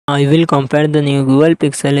I will compare the new Google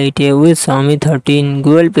Pixel 8a with Xiaomi 13.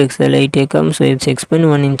 Google Pixel 8a comes with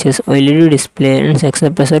 6.1 inches OLED display and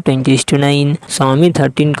success ratio 20:9. Xiaomi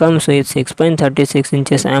 13 comes with 6.36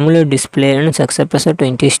 inches AMOLED display and success ratio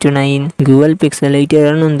 20:9. Google Pixel 8a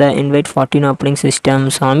run on the Android 14 operating system.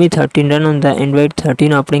 Xiaomi 13 run on the Android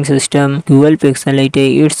 13 operating system. Google Pixel 8a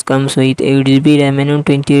it comes with 8GB RAM and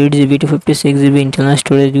 28GB to 56GB internal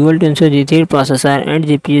storage. Dual Tensor G3 processor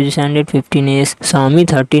and GPU 615S. Xiaomi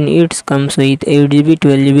 13 it comes with 8GB,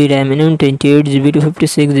 12GB RAM and 28GB to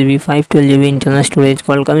 56GB, 512GB internal storage.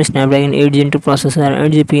 Qualcomm Snapdragon 8 Gen 2 processor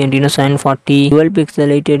and GPU Adreno 740. Dual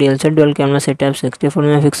Pixel 8 real set dual camera setup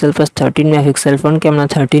 64MP plus 13MP front camera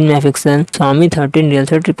 13MP. Xiaomi 13 real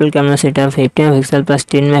set triple camera setup 50MP plus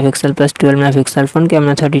 10MP plus 12MP front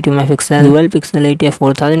camera 32MP. Dual Pixel 8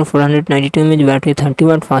 4492mAh battery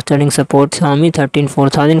 30W fast charging support. Xiaomi 13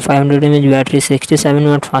 4500mAh battery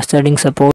 67W fast charging support.